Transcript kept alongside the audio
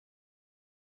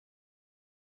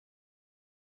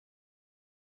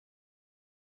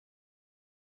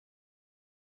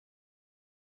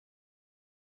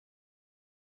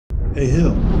Hey,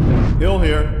 Hill. Hill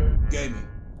here. Gaming.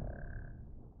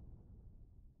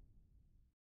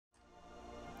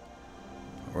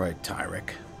 Alright, Tyrek.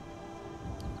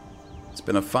 It's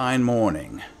been a fine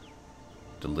morning.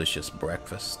 Delicious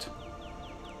breakfast.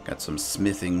 Got some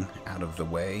smithing out of the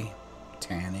way.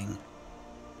 Tanning.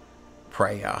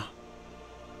 Prayer.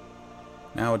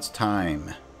 Now it's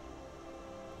time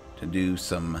to do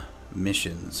some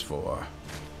missions for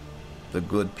the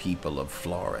good people of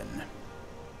Florin.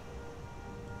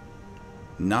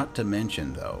 Not to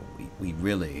mention, though, we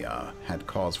really had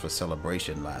cause for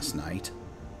celebration last night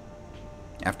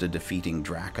after defeating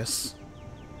Drakus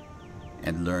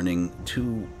and learning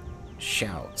 2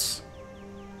 shouts,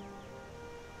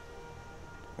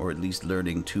 or at least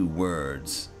learning 2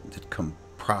 words that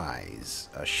comprise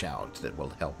a shout that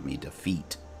will help me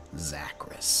defeat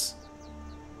Zahkris.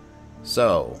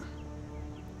 So,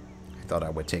 I thought I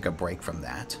would take a break from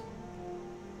that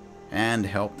and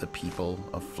help the people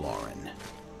of Florin.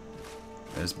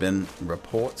 There's been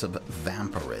reports of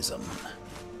vampirism,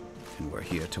 and we're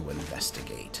here to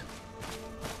investigate.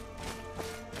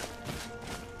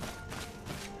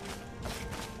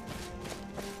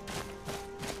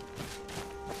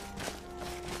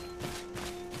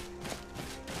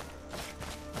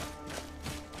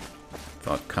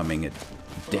 Thought coming at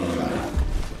daylight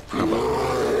would probably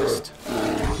be best.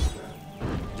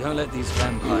 Don't let these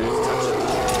vampires touch you.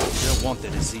 You don't want the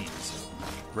disease,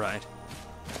 right?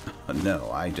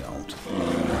 No, I don't.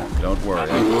 Don't worry.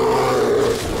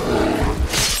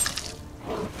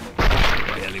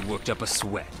 Barely worked up a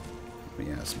sweat.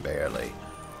 Yes, barely.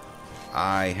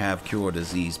 I have cure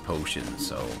disease potions,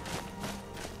 so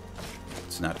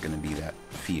it's not going to be that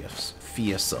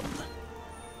fearsome.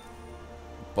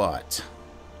 But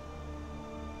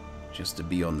just to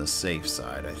be on the safe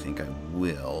side, I think I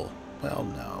will. Well,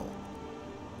 no.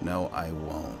 No, I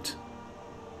won't.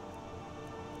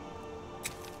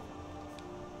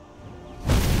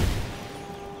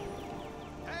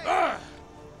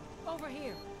 Over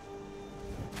here.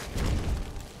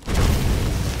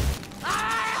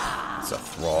 It's a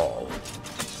thrall.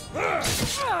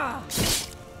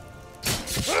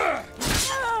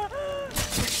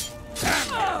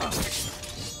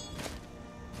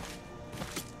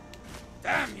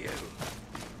 Damn you!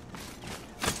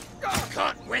 I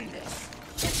can't win this.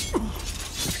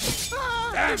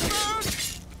 Damn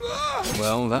you!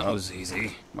 Well, that was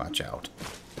easy. Watch out.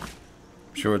 I'm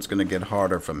sure it's going to get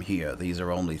harder from here. These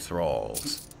are only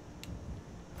thralls.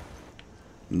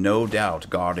 No doubt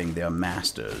guarding their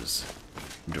masters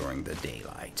during the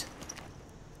daylight.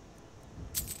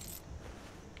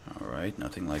 Alright,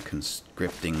 nothing like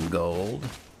conscripting gold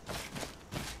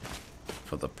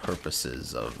for the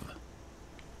purposes of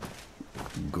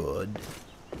good.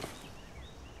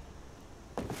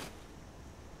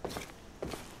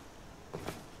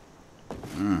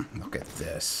 Look at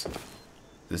this.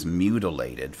 This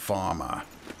mutilated farmer.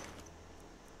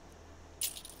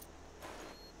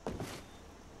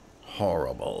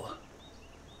 Horrible.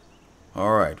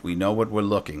 Alright, we know what we're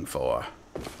looking for.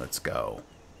 Let's go.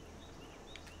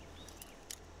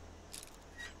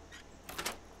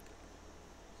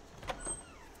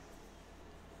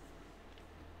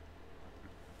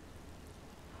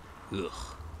 Ugh,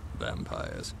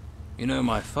 vampires. You know,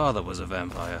 my father was a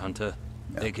vampire hunter.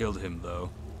 Yeah. They killed him, though.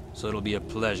 So it'll be a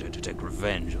pleasure to take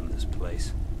revenge on this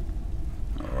place.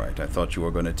 Alright, I thought you were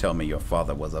going to tell me your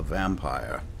father was a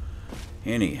vampire.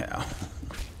 Anyhow,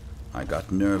 I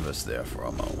got nervous there for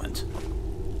a moment.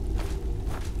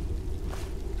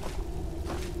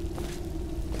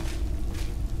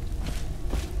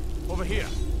 Over here.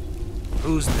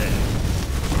 Who's there?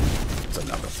 It's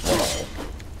another thrall.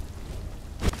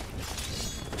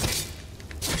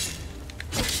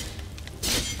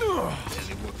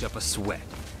 Barely worked up a sweat.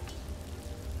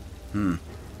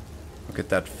 Look at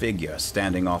that figure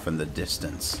standing off in the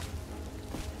distance.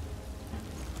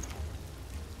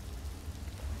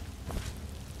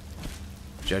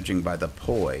 Judging by the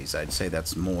poise, I'd say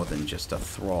that's more than just a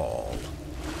thrall.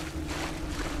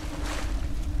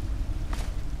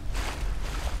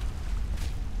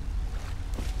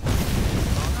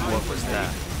 What was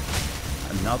that?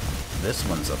 Another. This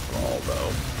one's a thrall,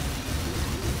 though.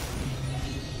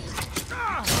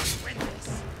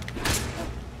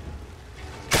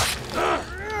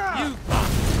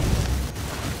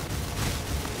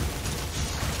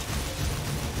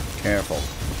 Careful.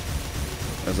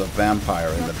 There's a vampire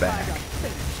in the back.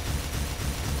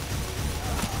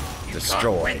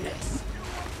 Destroyed.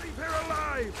 Leave her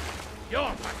alive.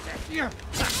 You're pathetic.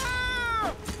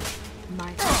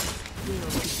 My heart will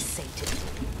be sated.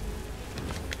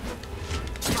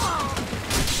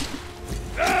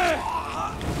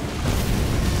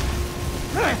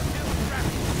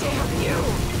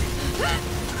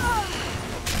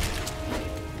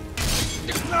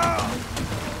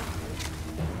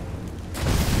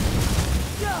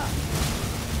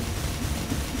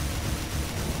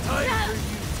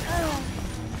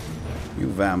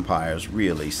 vampires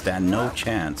really stand no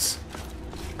chance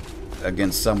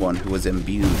against someone who is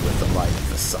imbued with the light of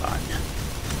the sun.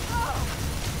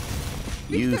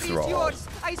 You, Victory Thrall. is yours.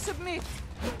 I submit.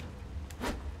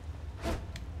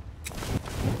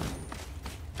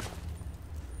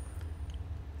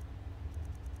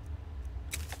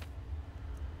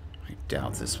 I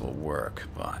doubt this will work,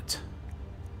 but...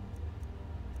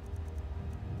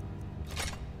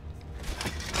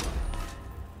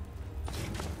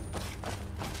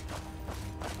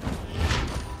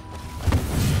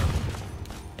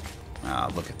 Ah,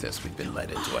 look at this. We've been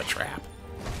led into a trap.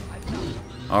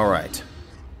 Alright.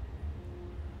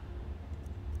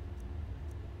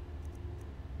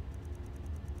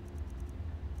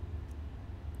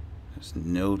 There's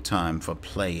no time for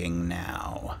playing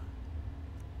now.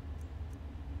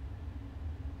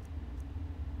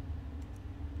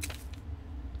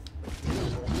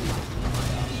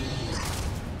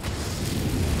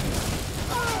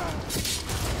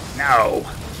 No!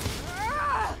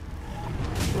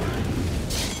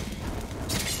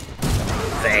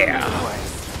 There!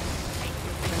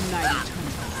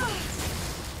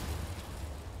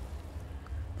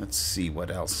 Let's see what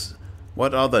else.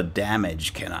 What other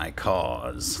damage can I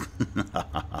cause?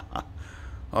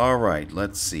 Alright,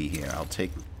 let's see here. I'll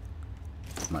take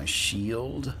my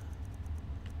shield.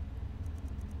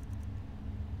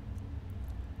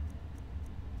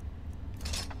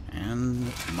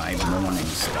 And my Morning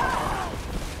Star.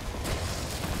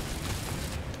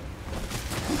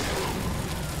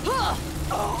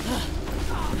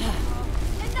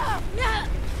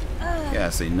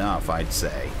 Yes, enough, I'd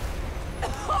say.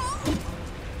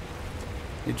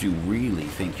 Did you really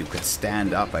think you could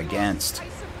stand up against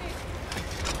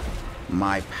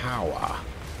my power?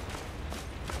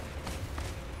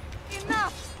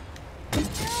 Enough.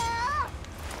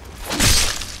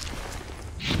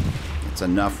 It's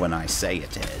enough when I say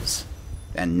it is.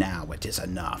 And now it is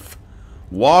enough.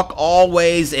 Walk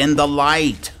always in the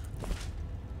light,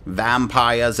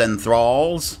 vampires and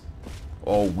thralls,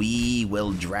 or we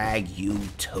will drag you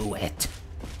to it.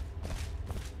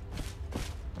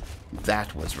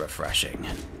 That was refreshing.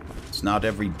 It's not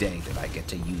every day that I get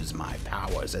to use my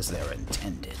powers as they're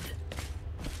intended.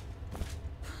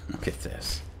 Look at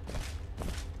this.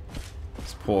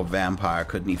 This poor vampire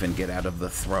couldn't even get out of the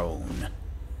throne.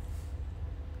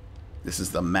 This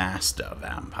is the master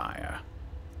vampire.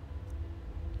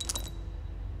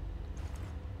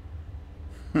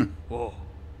 Whoa,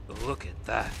 look at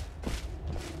that.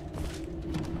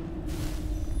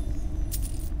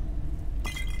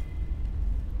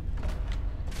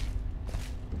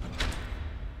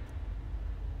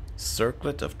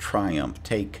 Circlet of Triumph.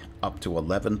 Take up to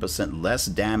 11% less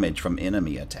damage from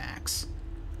enemy attacks.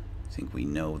 I think we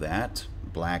know that.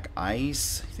 Black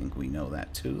Ice. I think we know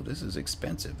that too. This is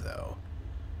expensive though.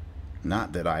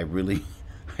 Not that I really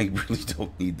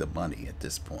don't need the money at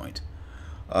this point.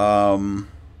 Power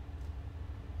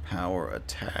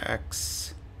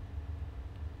attacks.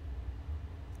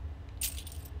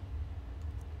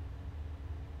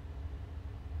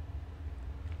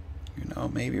 You know,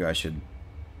 maybe I should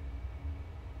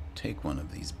take one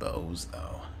of these bows,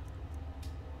 though.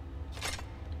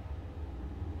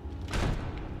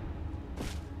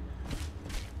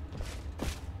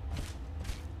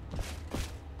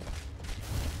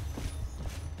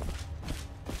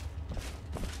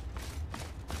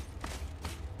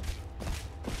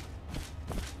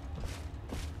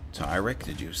 Tyrek,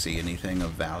 did you see anything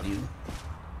of value?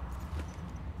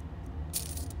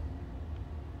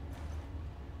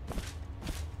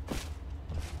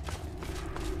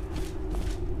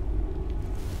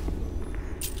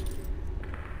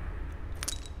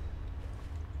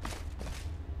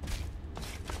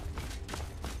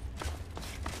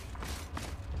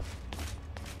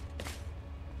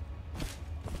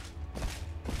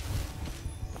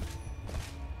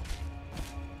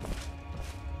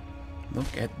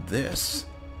 Look at this.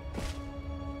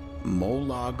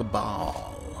 Molag Bal.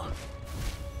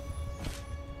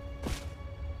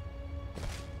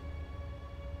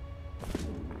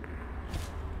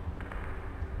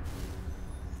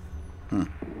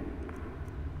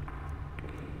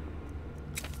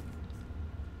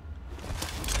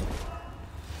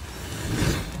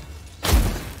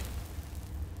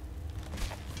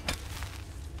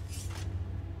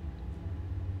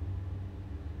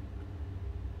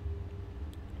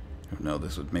 No,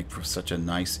 this would make for such a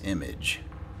nice image.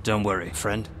 Don't worry,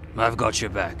 friend. I've got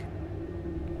your back.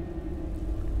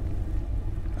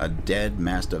 A dead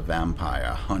master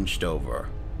vampire hunched over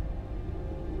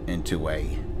into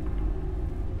a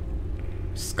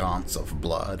sconce of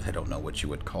blood. I don't know what you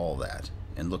would call that.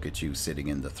 And look at you sitting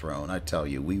in the throne. I tell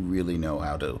you, we really know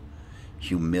how to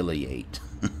humiliate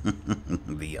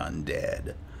the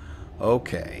undead.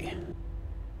 Okay.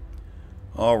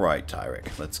 Alright,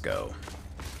 Tyrek, let's go.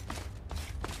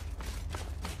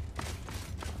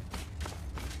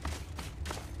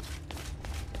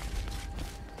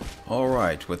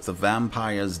 Alright, with the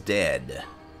vampires dead,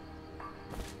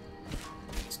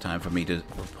 it's time for me to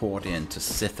report in to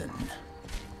Scythen.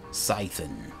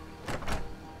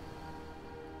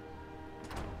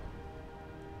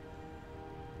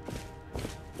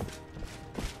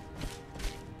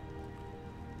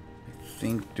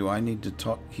 Do I need to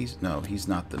talk? No, he's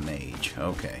not the mage.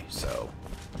 Okay, so.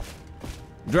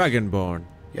 Dragonborn.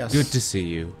 Yes. Good to see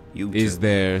you. Is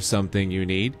there something you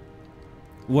need?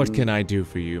 What can I do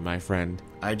for you, my friend?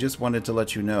 I just wanted to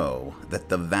let you know that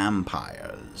the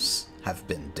vampires have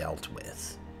been dealt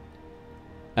with.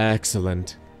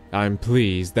 Excellent. I'm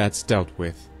pleased that's dealt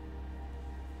with.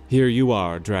 Here you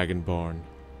are, Dragonborn.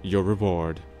 Your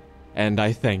reward. And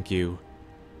I thank you.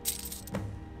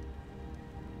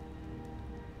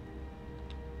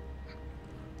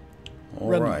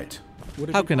 Alright.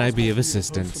 How can I be of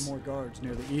assistance? Some more guards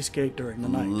near the east gate during the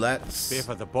night. Let's... Fear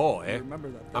for the boy, eh? Remember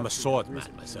that I'm a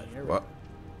swordman myself. What?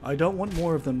 I don't want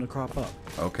more of them to crop up.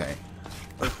 Okay.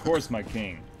 Of course, my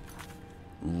king.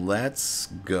 Let's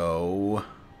go...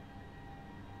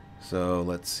 So,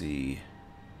 let's see.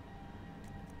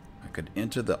 I could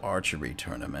enter the archery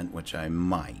tournament, which I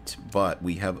might, but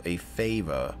we have a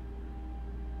favor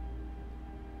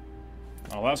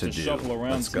I'll have to do. shuffle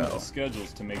around Let's some of go. the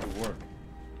schedules to make it work.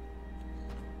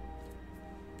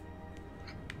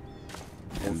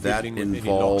 And that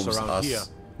involves us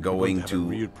going to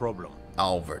real problem.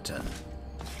 Alverton.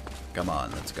 Come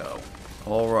on, let's go.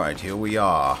 Alright, here we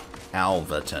are.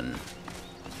 Alverton.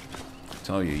 I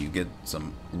tell you, you get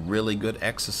some really good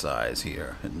exercise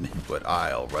here in Midwood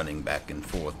Isle, running back and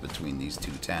forth between these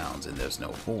two towns, and there's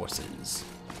no horses.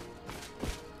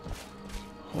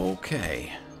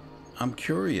 Okay. I'm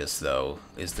curious, though.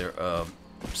 Is there a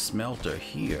smelter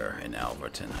here in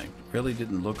Alverton? I really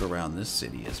didn't look around this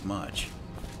city as much.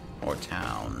 Or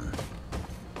town.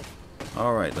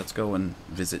 Alright, let's go and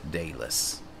visit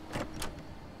Dallas.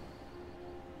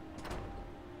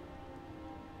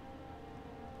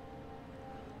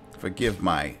 Forgive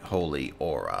my holy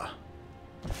aura.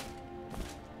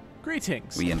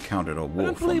 Greetings. We encountered a I wolf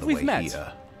don't believe on the we've way met.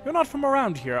 here. You're not from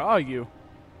around here, are you?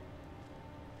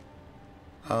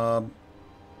 I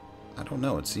don't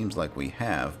know. It seems like we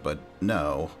have, but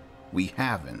no, we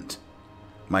haven't.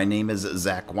 My name is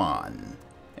Xakhwan,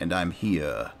 and I'm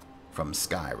here from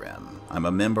Skyrim. I'm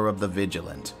a member of the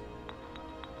Vigilant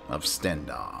of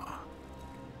Stendarr.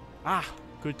 Ah,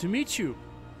 good to meet you.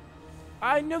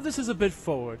 I know this is a bit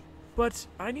forward, but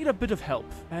I need a bit of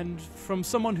help, and from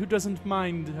someone who doesn't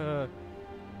mind,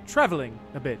 traveling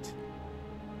a bit.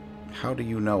 How do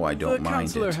you know I don't The mind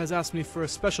counselor it? has asked me for a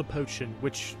special potion,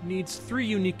 which needs 3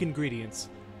 unique ingredients.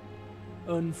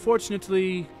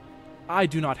 Unfortunately, I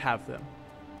do not have them.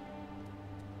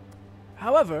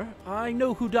 However, I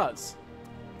know who does.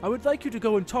 I would like you to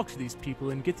go and talk to these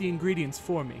people and get the ingredients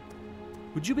for me.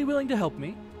 Would you be willing to help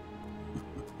me?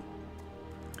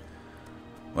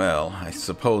 Well, I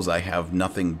suppose I have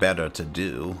nothing better to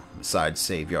do besides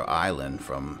save your island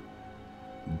from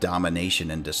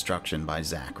domination and destruction by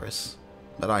Zahkris,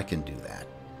 but I can do that.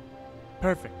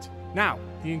 Perfect. Now,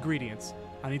 the ingredients.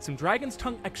 I need some dragon's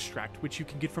tongue extract, which you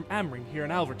can get from Amring here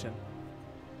in Alverton.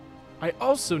 I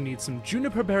also need some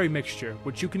juniper berry mixture,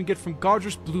 which you can get from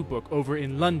Gardner's Blue Book over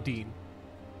in Lundeen.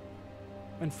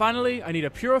 And finally, I need a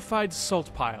purified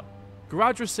salt pile.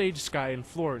 Garadra Sage Sky and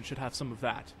Florin should have some of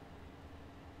that.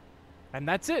 And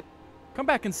that's it. Come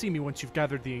back and see me once you've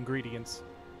gathered the ingredients.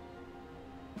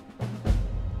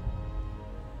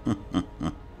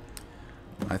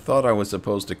 I thought I was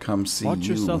supposed to come see Watch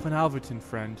you. yourself in Alverton,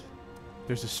 friend.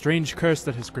 There's a strange curse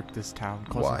that has gripped this town,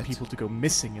 causing What? people to go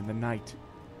missing in the night.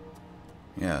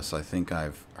 Yes, I think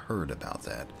I've heard about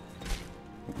that.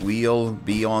 We'll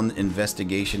be on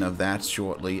investigation of that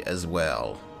shortly as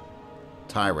well.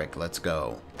 Tyrek, let's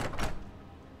go.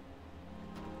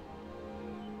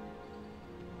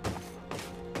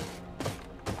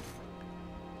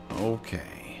 Okay.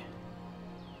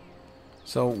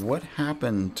 So what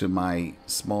happened to my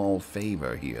small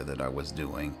favor here that I was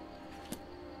doing?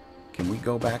 Can we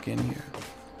go back in here?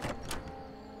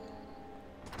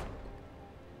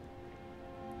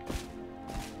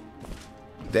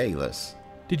 Dallas.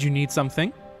 Did you need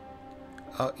something?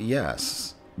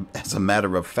 Yes. As a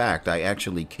matter of fact, I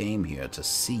actually came here to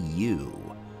see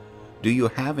you. Do you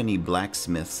have any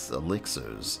blacksmith's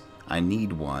elixirs? I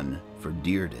need one for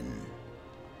Dearden.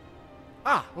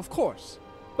 Ah, of course.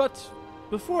 But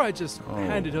before I just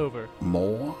hand it over,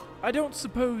 More? I don't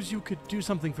suppose you could do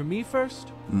something for me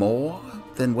first? More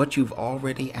than what you've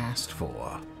already asked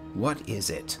for. What is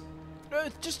it?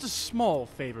 Just a small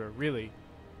favor, really.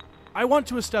 I want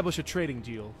to establish a trading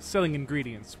deal, selling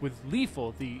ingredients, with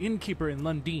Lethal, the innkeeper in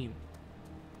Lundin.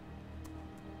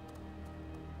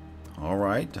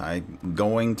 Alright, I'm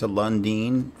going to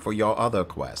Lundin for your other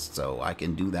quest, so I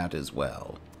can do that as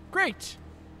well. Great!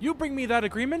 You bring me that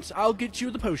agreement, I'll get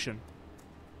you the potion.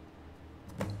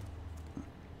 I'm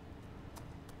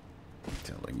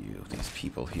telling you, these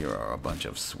people here are a bunch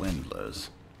of swindlers.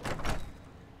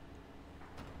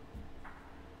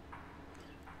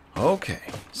 Okay,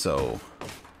 so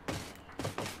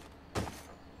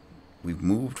we've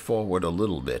moved forward a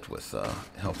little bit with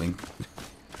helping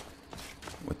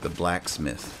with the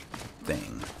blacksmith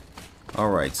thing.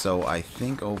 Alright, so I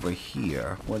think over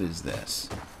here, what is this?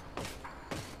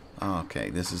 Okay,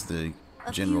 this is the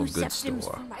general goods store.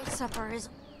 For my suppers.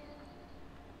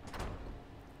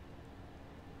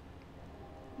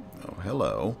 Oh,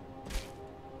 hello.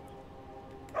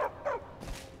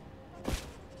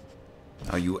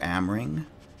 Are you Amring?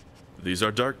 These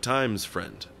are dark times,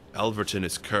 friend. Alverton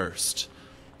is cursed.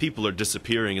 People are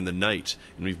disappearing in the night,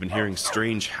 and we've been hearing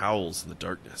strange howls in the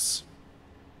darkness.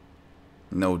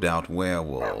 No doubt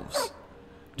werewolves.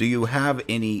 Do you have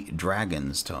any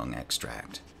dragon's tongue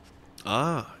extract?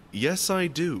 Ah, yes I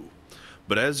do.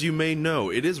 But as you may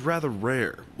know, it is rather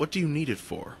rare. What do you need it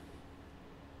for?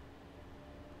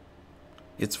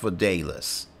 It's for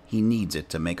Dalus. He needs it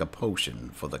to make a potion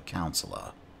for the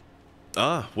counselor.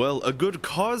 Ah, well, a good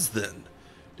cause then.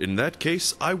 In that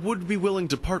case, I would be willing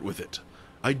to part with it.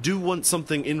 I do want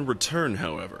something in return,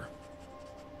 however.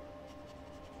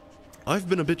 I've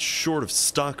been a bit short of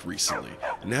stock recently,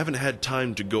 and haven't had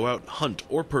time to go out hunt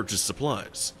or purchase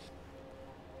supplies.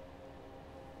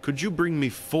 Could you bring me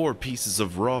 4 pieces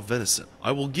of raw venison?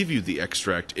 I will give you the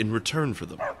extract in return for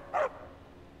them.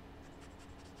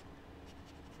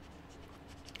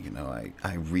 You know,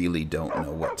 I really don't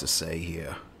know what to say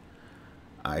here.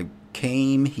 I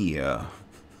came here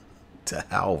to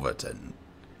Alverton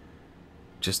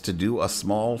just to do a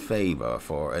small favor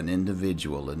for an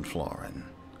individual in Florin.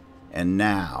 And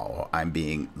now I'm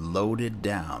being loaded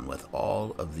down with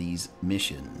all of these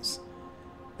missions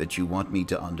that you want me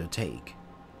to undertake.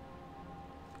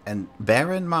 And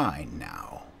bear in mind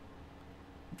now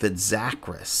that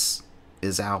Zahkris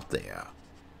is out there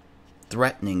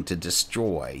threatening to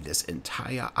destroy this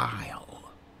entire isle.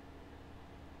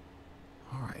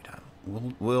 All right,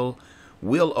 we'll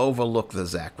overlook the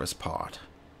Zahkris part.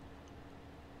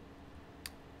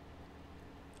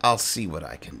 I'll see what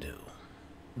I can do.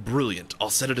 Brilliant. I'll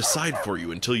set it aside for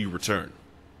you until you return.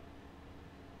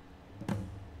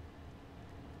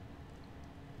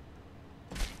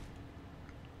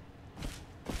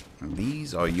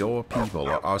 These are your people.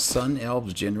 Are sun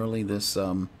elves generally this,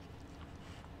 I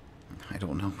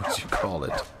don't know what you call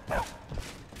it.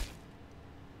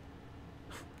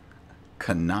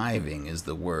 Conniving is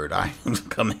the word I'm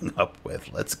coming up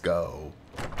with. Let's go.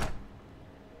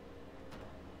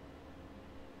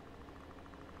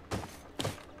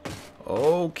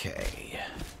 Okay.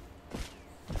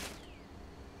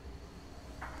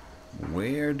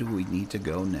 Where do we need to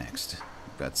go next?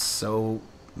 We've got so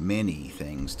many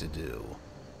things to do.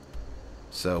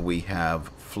 So we have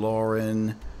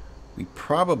Florin. We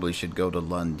probably should go to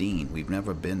Lundin. We've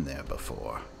never been there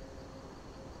before.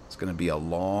 It's going to be a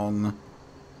long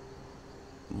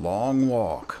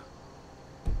walk.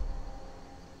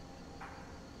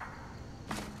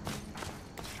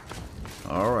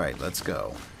 All right, let's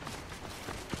go.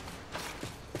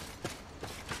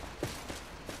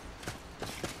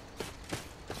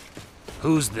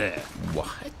 Who's there?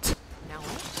 What? Now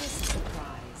ain't this a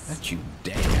surprise? That you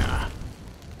dare.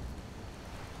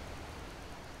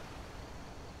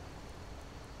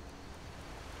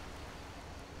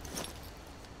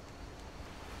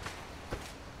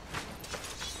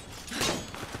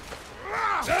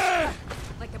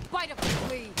 Like a bite of a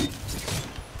flea.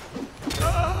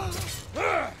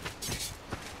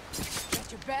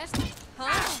 That's your best?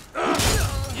 Huh?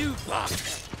 You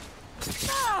bastard!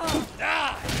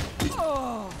 Die!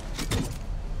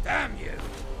 Damn you!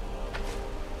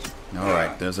 All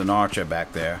right, there's an archer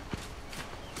back there.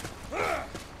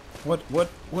 What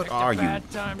are you,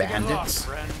 bandits?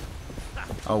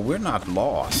 Oh, we're not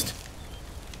lost.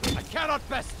 I cannot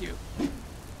best you.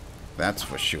 That's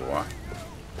for sure.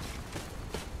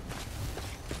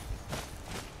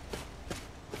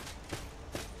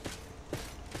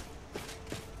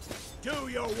 Do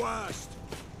your worst.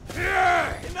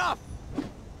 Enough!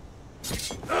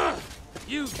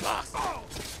 You bastard!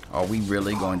 Are we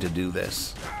really going to do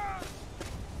this?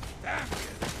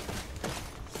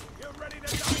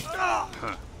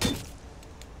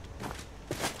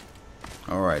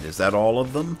 Alright, is that all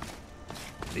of them?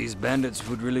 These bandits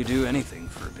would really do anything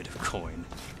for a bit of coin.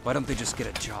 Why don't they just get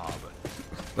a job?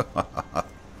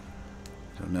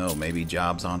 Don't know, maybe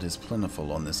jobs aren't as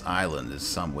plentiful on this island as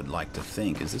some would like to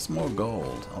think. Is this more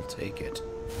gold? I'll take it.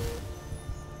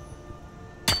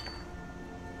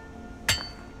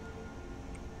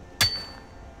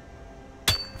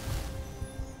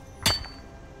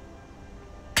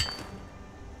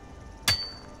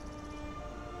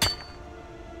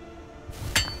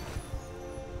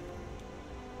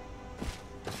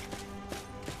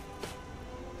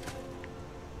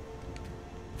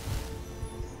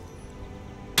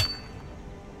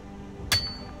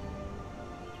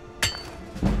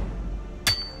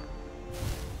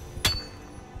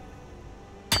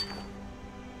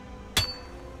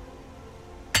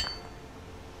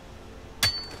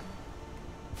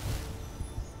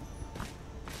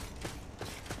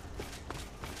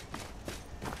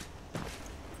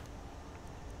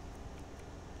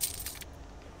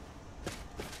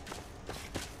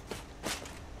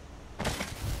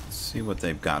 See what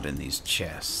they've got in these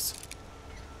chests.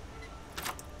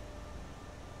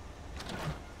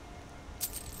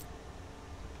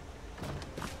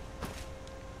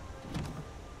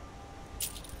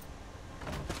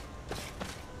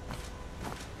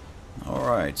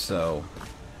 Alright, so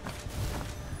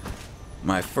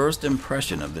my first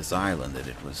impression of this island, that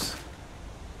it was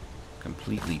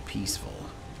completely peaceful,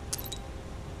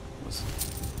 was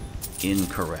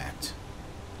incorrect.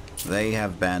 They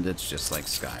have bandits just like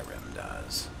Skyrim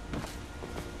does.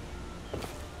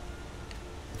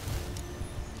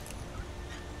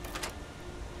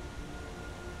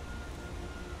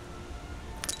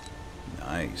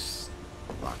 Nice.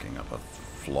 Locking up a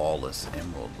flawless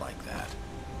emerald like that.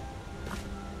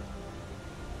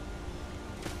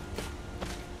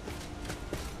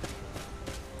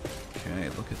 Okay,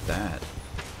 look at that.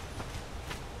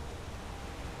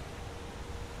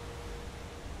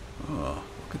 Oh,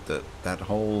 look at that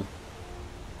whole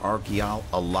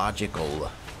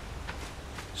archaeological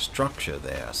structure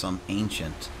there. Some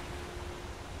ancient...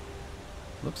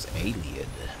 looks alien.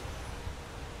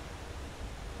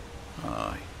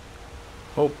 I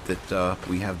hope that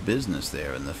we have business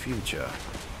there in the future.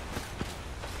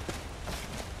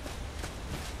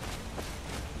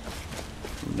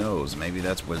 Who knows? Maybe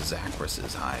that's where Zahkris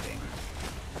is hiding.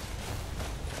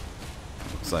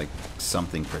 Looks like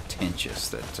something pretentious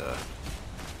that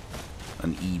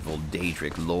an evil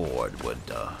Daedric lord would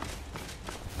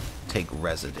take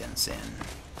residence in.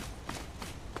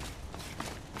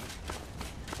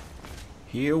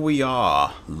 Here we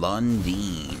are,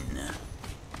 Lundeen.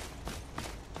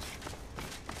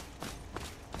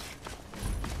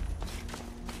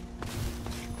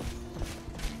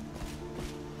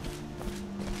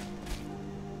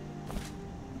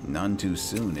 None too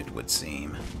soon, it would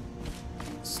seem.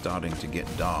 It's starting to get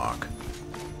dark.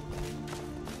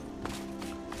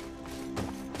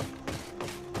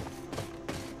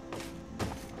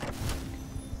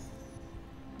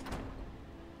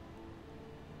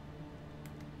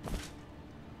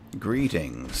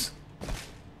 Greetings.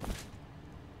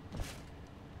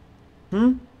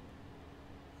 I'm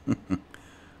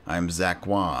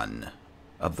Xakhwan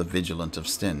of the Vigilant of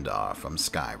Stendarr from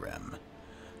Skyrim.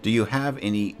 Do you have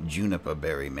any juniper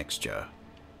berry mixture?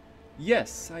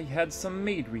 Yes, I had some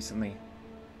made recently.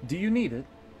 Do you need it?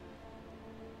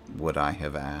 Would I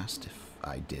have asked if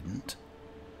I didn't?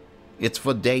 It's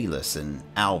for Dalus in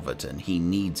Alverton. He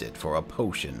needs it for a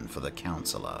potion for the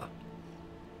counselor.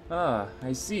 Ah,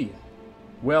 I see.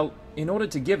 Well, in order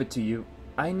to give it to you,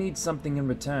 I need something in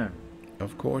return.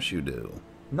 Of course you do.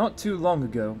 Not too long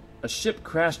ago, a ship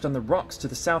crashed on the rocks to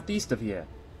the southeast of here.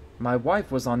 My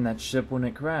wife was on that ship when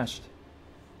it crashed.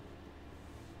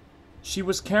 She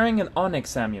was carrying an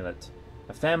onyx amulet,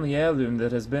 a family heirloom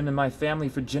that has been in my family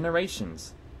for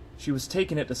generations. She was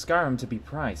taking it to Skyrim to be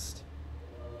priced.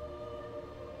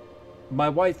 My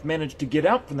wife managed to get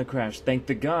out from the crash, thank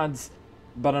the gods,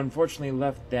 but unfortunately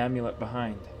left the amulet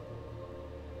behind.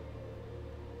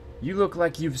 You look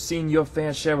like you've seen your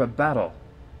fair share of battle.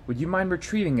 Would you mind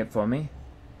retrieving it for me?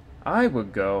 I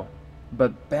would go,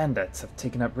 but bandits have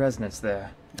taken up residence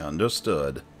there.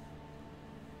 Understood.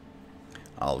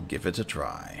 I'll give it a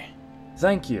try.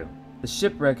 Thank you. The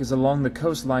shipwreck is along the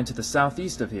coastline to the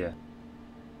southeast of here.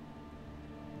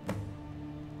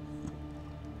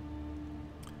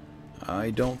 I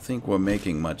don't think we're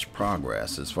making much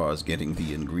progress as far as getting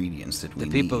the ingredients that we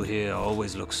need. The people here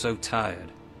always look so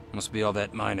tired. Must be all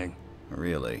that mining.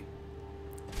 Really?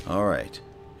 Alright.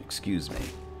 Excuse me.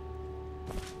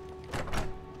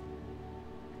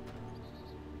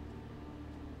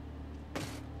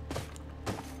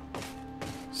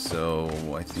 So,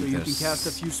 I think you there's can cast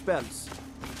a few spells.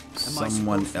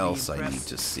 someone else I need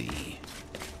to see.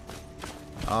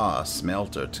 Ah,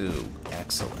 smelter too.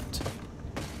 Excellent.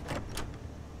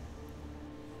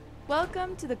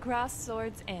 Welcome to the Cross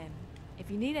Swords Inn.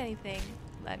 If you need anything,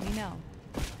 let me know.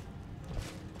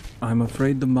 I'm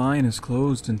afraid the mine is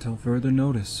closed until further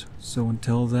notice, so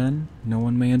until then, no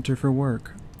one may enter for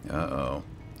work. Uh-oh.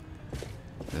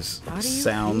 This How do you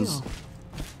sounds... feel?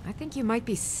 I think you might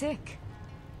be sick.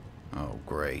 Oh,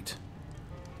 great.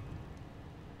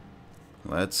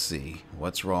 Let's see.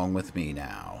 What's wrong with me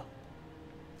now?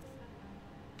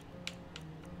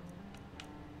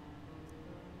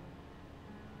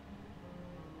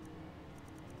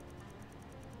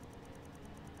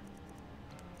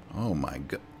 Oh my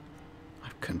god.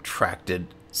 I've contracted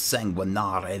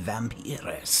sanguinare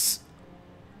vampiris.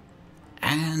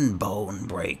 And bone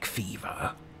break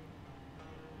fever.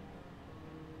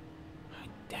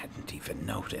 I hadn't even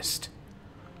noticed.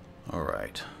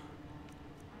 Alright.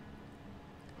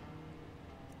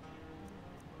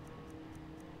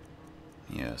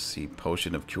 Yeah, see,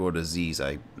 potion of cure disease.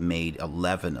 I made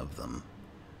 11 of them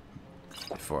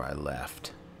before I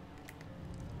left.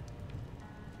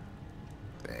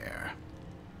 There.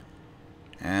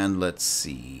 And let's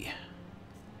see.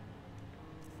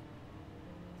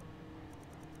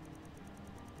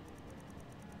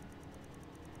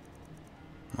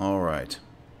 Alright.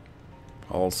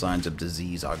 All signs of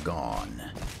disease are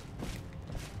gone.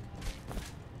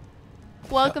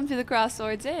 Welcome to the Cross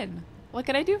Swords Inn. What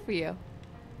can I do for you?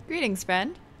 Greetings,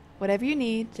 friend. Whatever you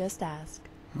need, just ask.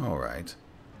 Alright.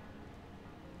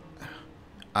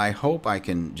 I hope I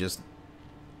can just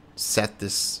set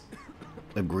this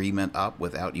agreement up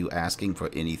without you asking for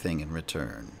anything in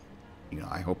return. You know,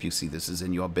 I hope you see this is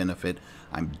in your benefit.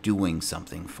 I'm doing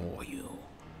something for you.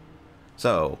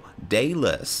 So,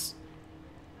 Dayless,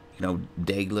 you know,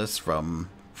 Dayless from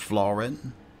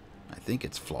Florin? I think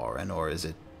it's Florin, or is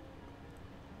it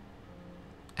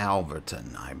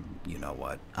Alverton? You know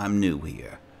what, I'm new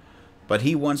here. But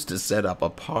he wants to set up a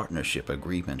partnership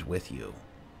agreement with you.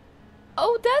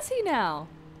 Oh, does he now?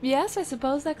 Yes, I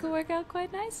suppose that could work out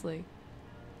quite nicely.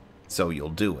 So you'll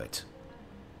do it?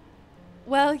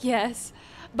 Well, yes.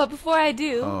 But before I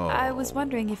do, I was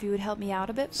wondering if you would help me out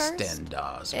a bit first.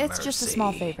 Stendarr's It's just a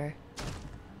small mercy. favor.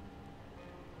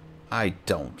 I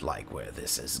don't like where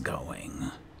this is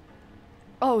going.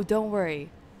 Oh, don't worry.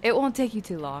 It won't take you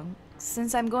too long.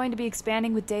 Since I'm going to be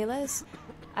expanding with Dayless,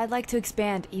 I'd like to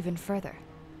expand even further.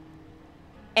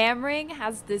 Amring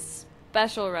has this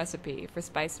special recipe for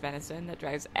spiced venison that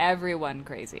drives everyone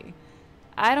crazy.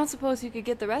 I don't suppose you could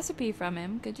get the recipe from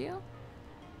him, could you?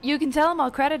 You can tell him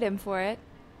I'll credit him for it,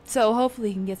 so hopefully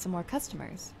he can get some more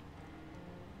customers.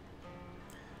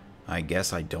 I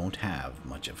guess I don't have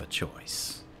much of a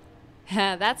choice.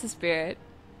 That's the spirit.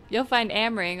 You'll find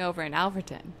Amring over in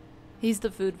Alverton. He's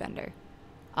the food vendor.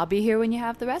 I'll be here when you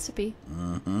have the recipe.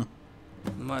 Mm-hmm.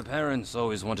 My parents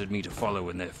always wanted me to follow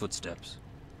in their footsteps.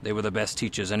 They were the best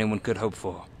teachers anyone could hope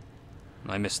for.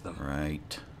 I miss them.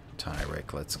 Right.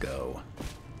 Tyrek, let's go.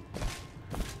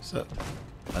 So,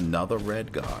 another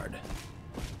red guard.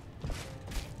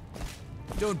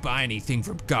 Don't buy anything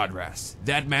from Godras.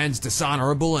 That man's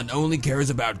dishonorable and only cares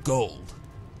about gold.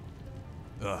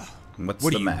 Ugh. What's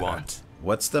What the do you matter? want?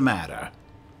 What's the matter?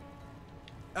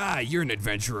 Ah, you're an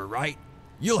adventurer, right?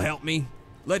 You'll help me.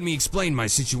 Let me explain my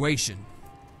situation.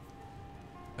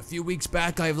 A few weeks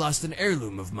back, I've lost an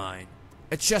heirloom of mine.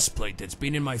 A chestplate that's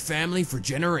been in my family for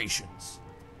generations.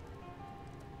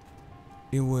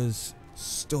 It was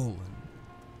stolen.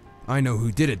 I know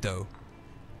who did it, though.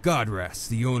 Godras,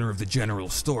 the owner of the general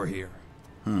store here.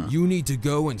 You need to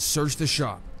go and search the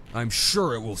shop. I'm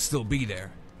sure it will still be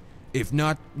there. If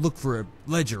not, look for a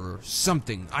ledger or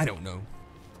something, I don't know.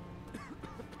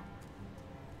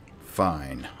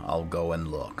 Fine, I'll go and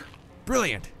look.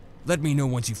 Brilliant. Let me know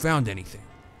once you found anything.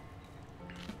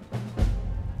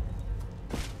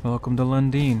 Welcome to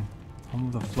Lundeen, home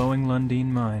of the flowing Lundeen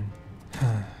mine.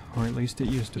 Or at least it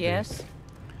used to be. Yes?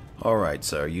 Alright,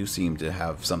 sir, you seem to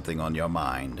have something on your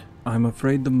mind. I'm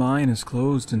afraid the mine is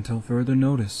closed until further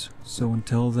notice, so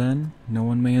until then, no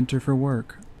one may enter for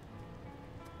work.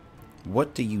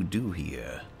 What do you do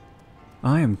here?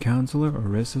 I am Counselor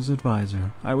Orissa's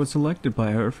advisor. I was selected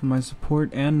by her for my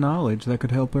support and knowledge that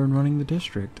could help her in running the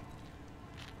district.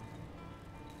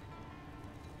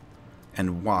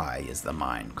 And why is the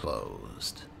mine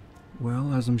closed?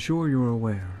 Well, as I'm sure you're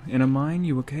aware, in a mine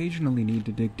you occasionally need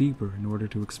to dig deeper in order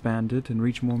to expand it and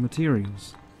reach more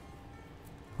materials.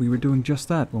 We were doing just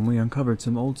that when we uncovered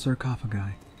some old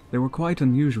sarcophagi. They were quite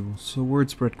unusual, so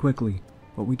word spread quickly,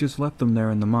 but we just left them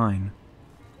there in the mine.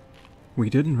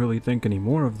 We didn't really think any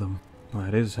more of them.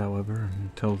 That is, however,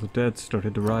 until the dead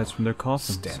started to rise from their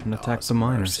coffins and attack the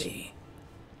miners. Mercy.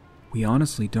 We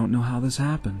honestly don't know how this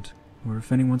happened, or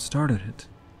if anyone started it,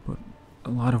 but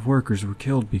a lot of workers were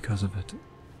killed because of it.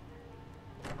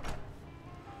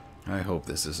 I hope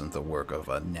this isn't the work of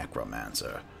a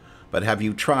necromancer. But have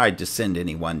you tried to send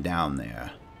anyone down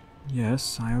there?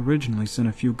 Yes, I originally sent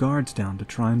a few guards down to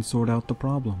try and sort out the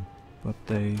problem, but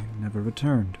they never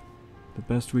returned. The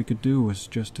best we could do was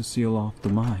just to seal off the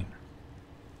mine.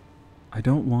 I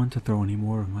don't want to throw any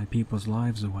more of my people's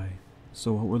lives away,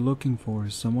 so what we're looking for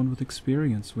is someone with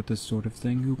experience with this sort of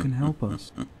thing who can help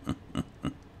us.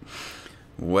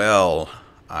 Well,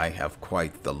 I have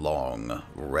quite the long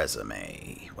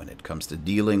resume when it comes to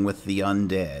dealing with the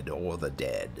undead or the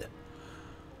dead.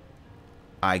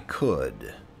 I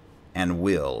could and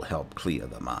will help clear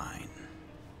the mine.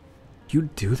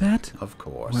 You'd do that? Of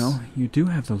course. Well, you do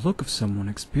have the look of someone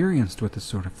experienced with this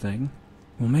sort of thing.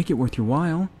 We'll make it worth your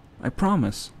while, I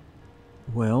promise.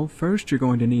 Well, first you're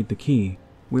going to need the key.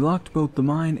 We locked both the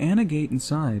mine and a gate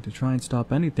inside to try and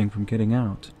stop anything from getting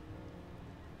out.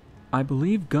 I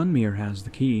believe Gunmere has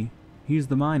the key. He's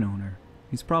the mine owner.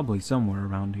 He's probably somewhere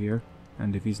around here,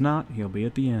 and if he's not, he'll be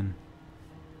at the inn.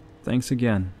 Thanks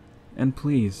again, and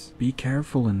please, be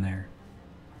careful in there.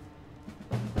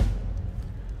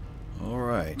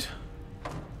 Alright.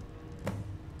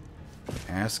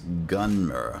 Ask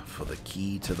Gunmer for the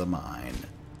key to the mine.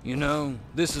 You know,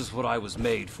 this is what I was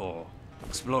made for.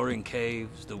 Exploring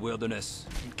caves, the wilderness,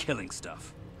 and killing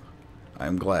stuff.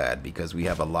 I'm glad, because we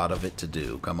have a lot of it to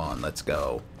do. Come on, let's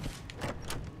go.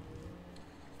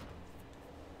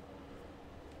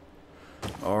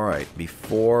 Alright,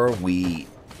 before we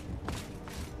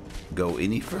go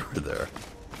any further,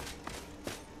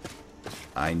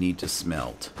 I need to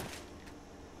smelt.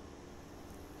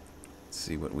 Let's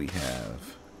see what we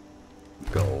have.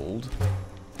 Gold.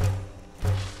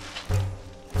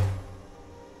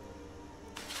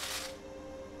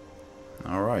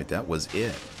 Alright, that was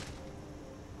it.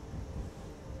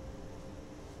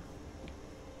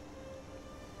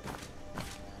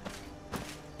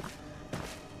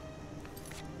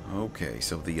 Okay,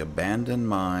 so the abandoned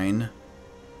mine.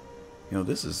 You know,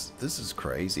 this is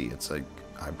crazy. It's like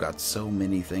I've got so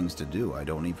many things to do. I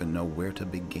don't even know where to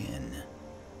begin.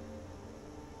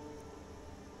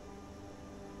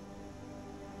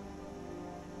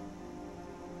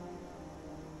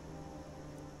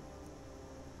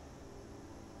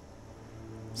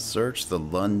 Search the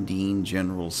Lundeen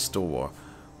General Store.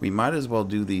 We might as well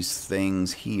do these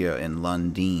things here in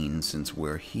Lundeen since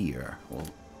we're here. We'll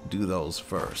do those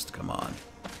first. Come on.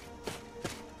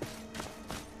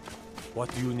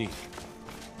 What do you need?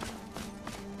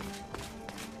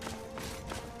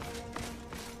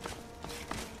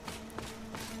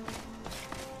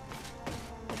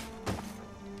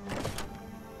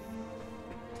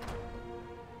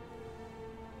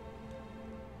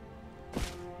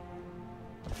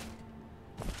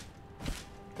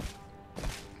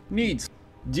 Needs.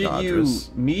 Did Dodrus.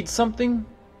 you need something?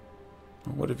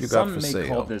 What have you got for Some may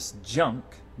sale? call this junk.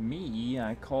 Me,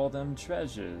 I call them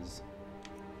treasures.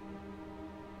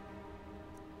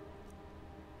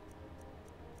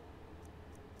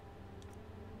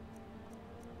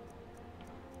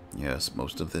 Yes,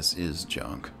 most of this is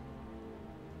junk.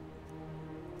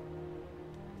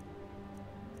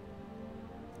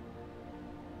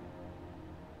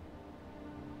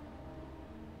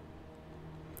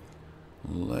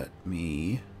 Let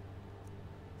me...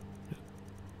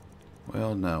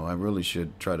 Well, no, I really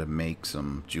should try to make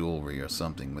some jewelry or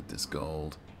something with this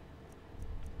gold.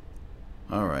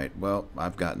 Alright, well,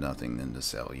 I've got nothing then to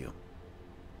sell you.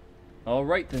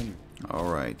 Alright then.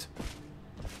 Alright.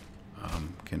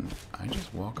 Can I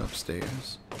just walk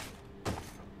upstairs?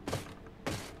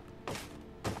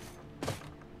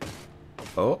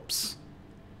 Oops.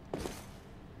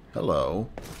 Hello.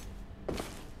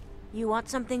 You want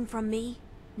something from me?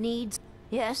 Needs?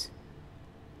 Yes?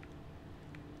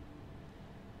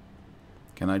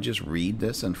 Can I just read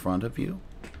this in front of you?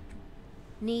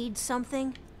 Need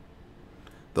something?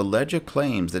 The ledger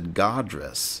claims that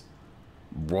Zahkris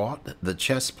brought the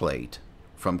chestplate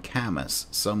from Camus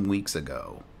some weeks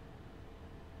ago.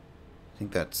 I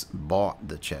think that's bought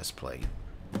the chestplate.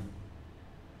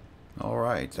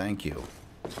 Alright, thank you.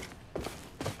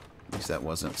 At least that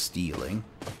wasn't stealing.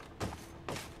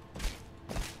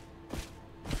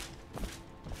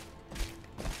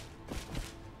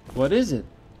 What is it?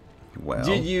 Well,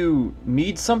 did you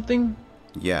need something?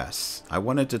 Yes, I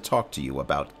wanted to talk to you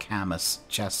about Camus'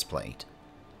 chestplate.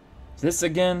 This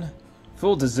again?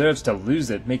 Fool deserves to lose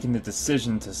it, making the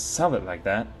decision to sell it like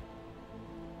that.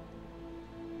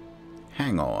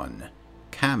 Hang on.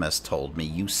 Camus told me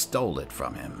you stole it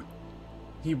from him.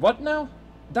 He what now?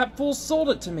 That fool sold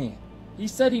it to me. He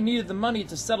said he needed the money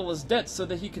to settle his debts so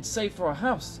that he could save for a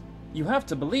house. You have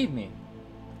to believe me.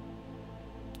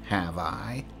 Have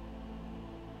I?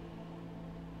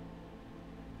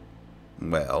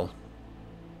 Well,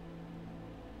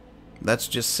 let's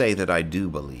just say that I do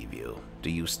believe you. Do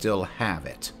you still have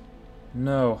it?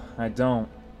 No, I don't.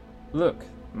 Look,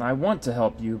 I want to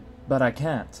help you, but I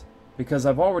can't. Because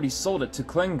I've already sold it to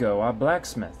Klingo, our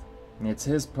blacksmith. It's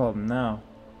his problem now.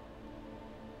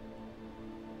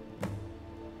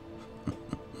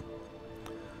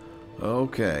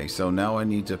 Okay, so now I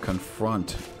need to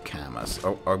confront Camus.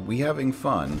 Are we having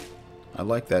fun? I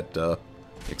like that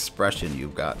expression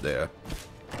you've got there.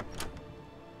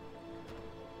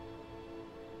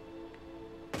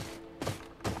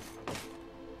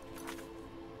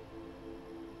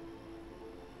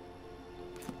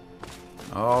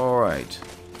 Alright.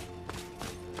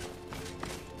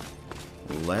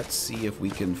 Let's see if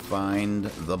we can find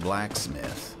the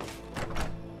blacksmith.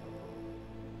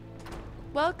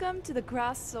 Welcome to the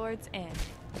Cross Swords Inn.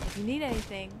 If you need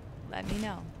anything, let me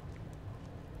know.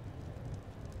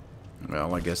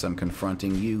 Well, I guess I'm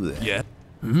confronting you then. Yeah.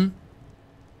 I'm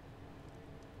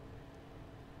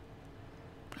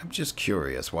just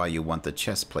curious why you want the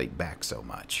chestplate back so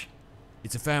much.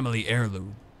 It's a family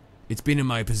heirloom. It's been in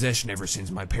my possession ever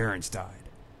since my parents died.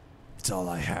 It's all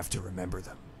I have to remember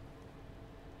them.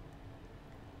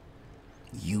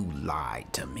 You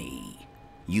lied to me.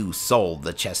 You sold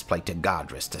the chestplate to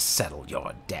Godress to settle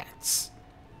your debts.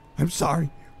 I'm sorry.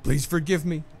 Please forgive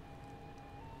me.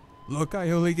 Look,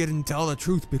 I only didn't tell the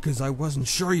truth because I wasn't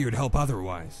sure you'd help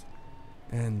otherwise.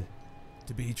 And,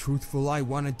 to be truthful, I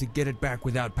wanted to get it back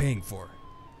without paying for it.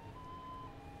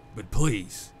 But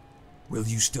please, will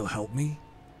you still help me?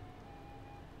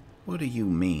 What do you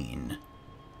mean?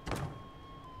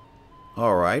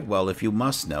 Alright, well, if you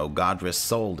must know, Godress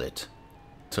sold it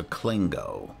to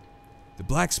Klingo. The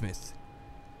blacksmith?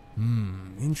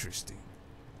 Interesting.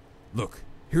 Look,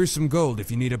 here's some gold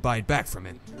if you need to buy it back from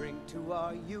him.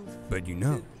 But you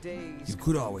know, you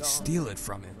could always steal it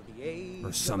from him,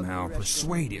 or somehow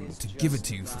persuade him to give it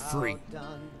to you for free.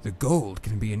 The gold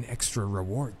can be an extra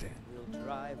reward then.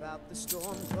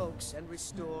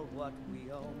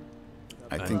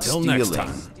 I think Until next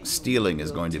time. stealing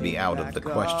is going to be out of the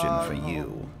question for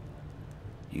you.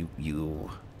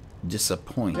 You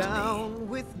disappoint me.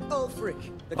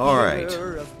 Alright.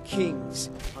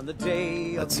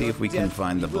 Let's see if we can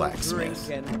find the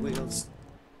blacksmith.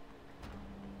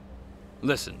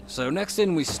 Listen, so next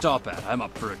inn we stop at, I'm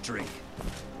up for a drink.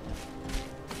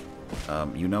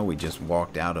 You know we just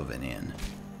walked out of an inn.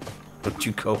 Don't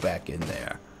you go back in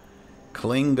there.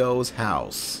 Klingo's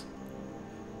house.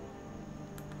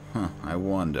 Huh, I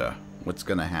wonder what's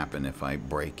gonna happen if I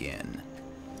break in.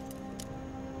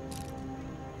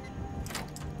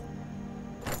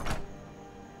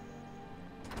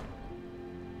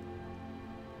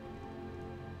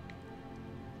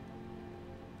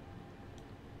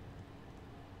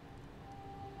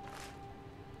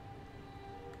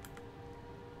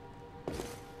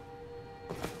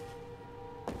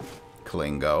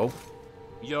 Klingo?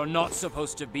 You're not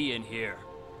supposed to be in here.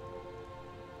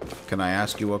 Can I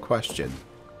ask you a question?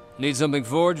 Need something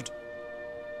forged?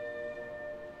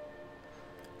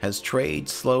 Has trade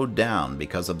slowed down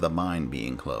because of the mine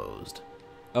being closed?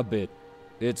 A bit.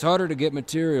 It's harder to get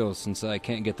materials since I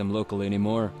can't get them locally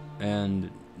anymore,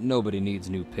 and nobody needs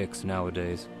new picks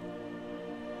nowadays.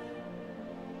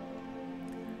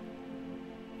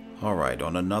 Alright,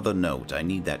 on another note, I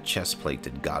need that chestplate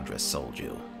that Godress sold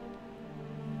you.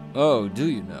 Oh, do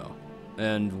you know?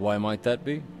 And why might that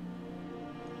be?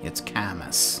 It's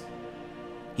Camus.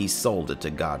 He sold it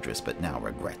to Godress, but now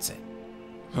regrets it.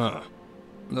 Huh.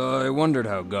 I wondered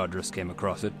how Godress came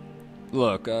across it.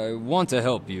 Look, I want to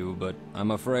help you, but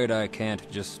I'm afraid I can't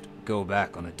just go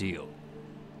back on a deal.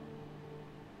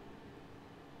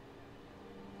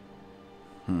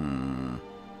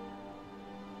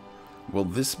 Will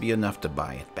this be enough to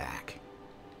buy it back?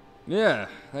 Yeah,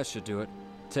 that should do it.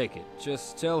 Take it.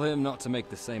 Just tell him not to make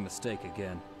the same mistake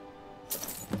again.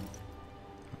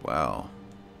 Wow.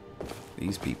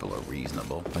 These people are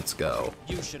reasonable. Let's go.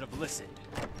 You should have listened.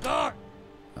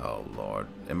 Oh, Lord.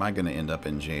 Am I going to end up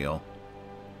in jail?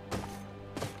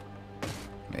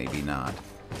 Maybe not.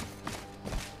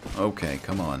 Okay,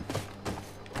 come on.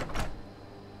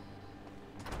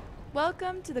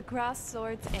 Welcome to the Cross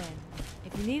Swords Inn.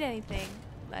 If you need anything,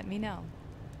 let me know.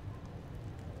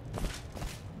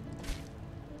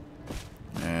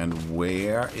 And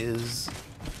where is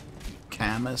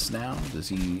Camus now? Does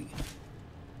he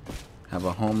have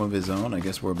a home of his own? I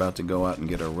guess we're about to go out and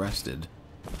get arrested.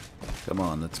 Come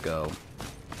on, let's go.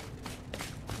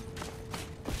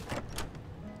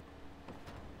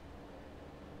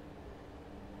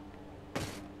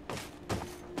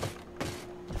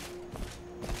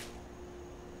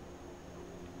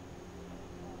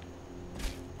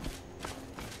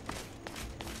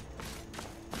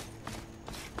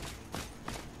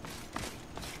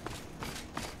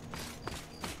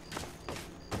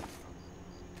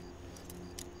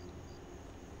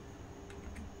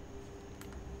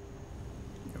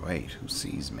 Wait, who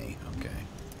sees me? Okay.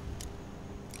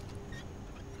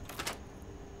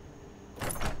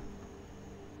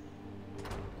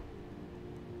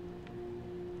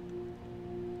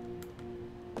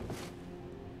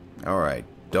 Alright,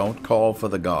 don't call for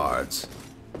the guards.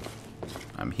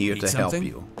 I'm here Need to help something?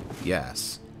 you.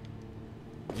 Yes.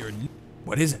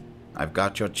 What is it? I've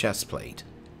got your chest plate.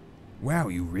 Wow,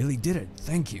 you really did it.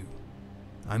 Thank you.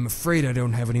 I'm afraid I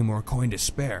don't have any more coin to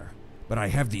spare, but I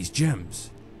have these gems.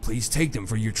 Please take them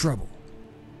for your trouble.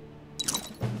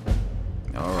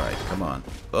 Alright, come on.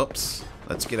 Oops.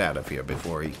 Let's get out of here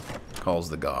before he calls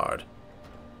the guard.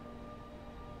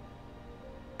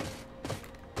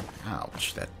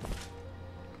 Ouch, that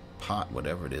pot,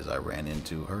 whatever it is I ran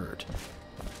into, hurt.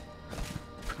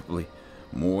 Probably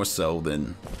more so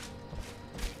than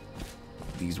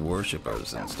these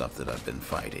worshippers and stuff that I've been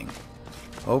fighting.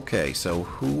 Okay, so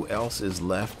who else is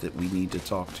left that we need to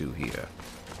talk to here?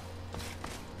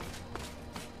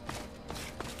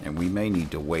 And we may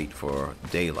need to wait for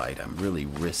daylight. I'm really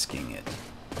risking it.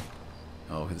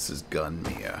 Oh, this is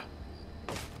Gunmere.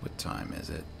 What time is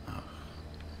it? Oh.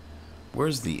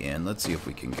 Where's the inn? Let's see if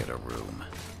we can get a room.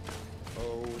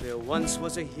 Oh, there once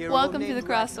was a hero. Welcome to the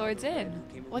Crossroads Inn.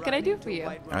 What can I do for you?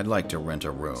 I'd like to rent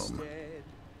a room.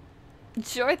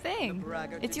 Sure thing.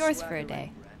 It's yours for a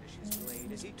day.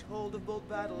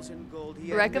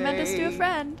 Recommend us to a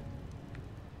friend.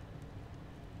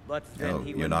 Oh,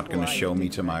 you're not going to show me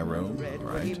to my room?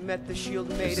 Alright.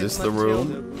 Is this the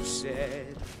room?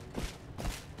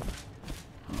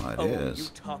 Oh, it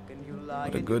is.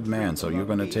 What a good man, so you're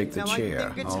going to take the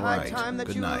chair. Alright,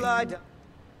 good night.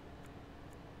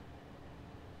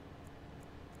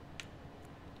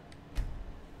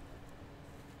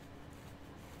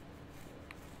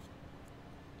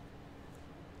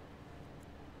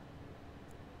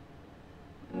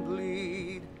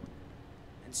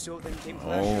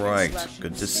 Alright,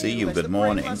 good to see you. Good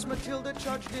morning. Let's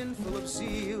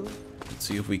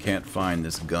see if we can't find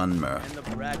this Gunmer.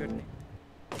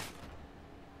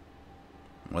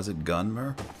 Was it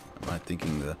Gunmer? Am I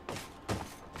thinking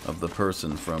of the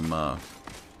person from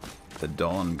the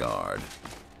Dawnguard?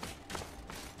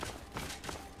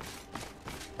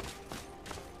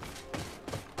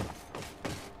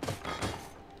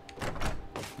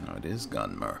 No, it is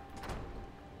Gunmer.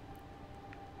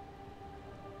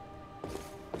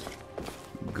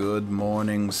 Good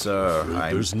morning, sir.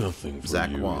 There's nothing for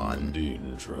Xakhwan. you in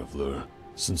Mundine, traveler,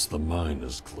 since the mine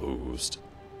is closed.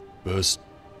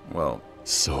 Well,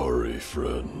 sorry,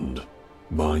 friend.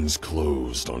 Mine's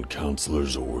closed on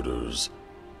Counselor's orders.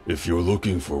 If you're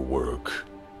looking for work,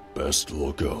 best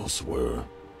look elsewhere.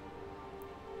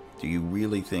 Do you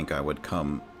really think I would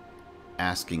come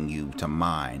asking you to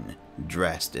mine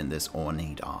dressed in this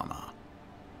ornate armor?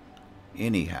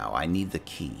 Anyhow, I need the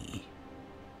key.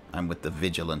 I'm with the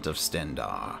Vigilant of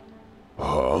Stendarr.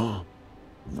 Huh?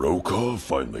 Rokov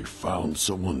finally found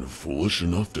someone foolish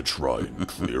enough to try and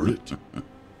clear it?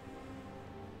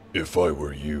 If I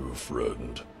were you,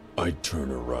 friend, I'd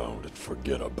turn around and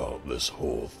forget about this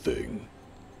whole thing.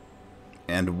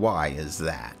 And why is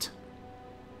that?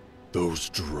 Those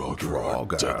Draugr are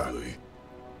deadly.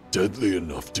 Deadly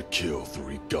enough to kill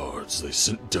 3 guards they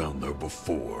sent down there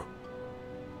before.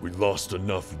 We lost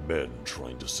enough men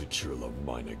trying to secure the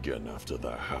mine again after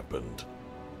that happened.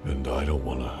 And I don't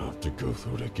want to have to go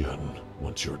through it again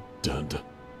once you're dead.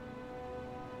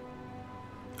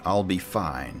 I'll be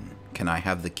fine. Can I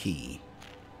have the key?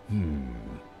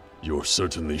 You're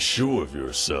certainly sure of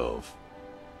yourself.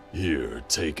 Here,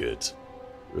 take it.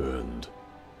 And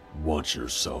watch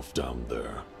yourself down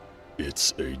there.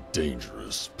 It's a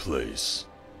dangerous place.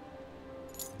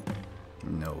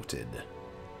 Noted.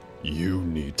 You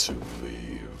need to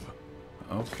leave.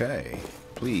 Okay.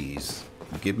 Please,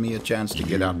 give me a chance to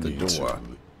get out the door.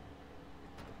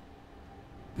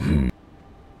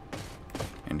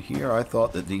 And here I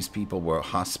thought that these people were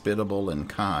hospitable and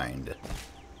kind.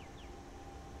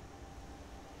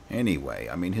 Anyway,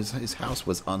 I mean, his house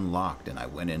was unlocked, and I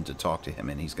went in to talk to him,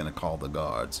 and he's going to call the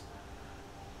guards.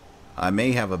 I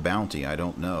may have a bounty, I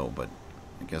don't know, but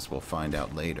I guess we'll find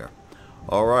out later.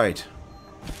 Alright.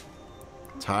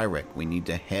 Tyrek, we need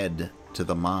to head to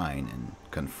the mine and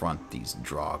confront these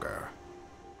Draugr.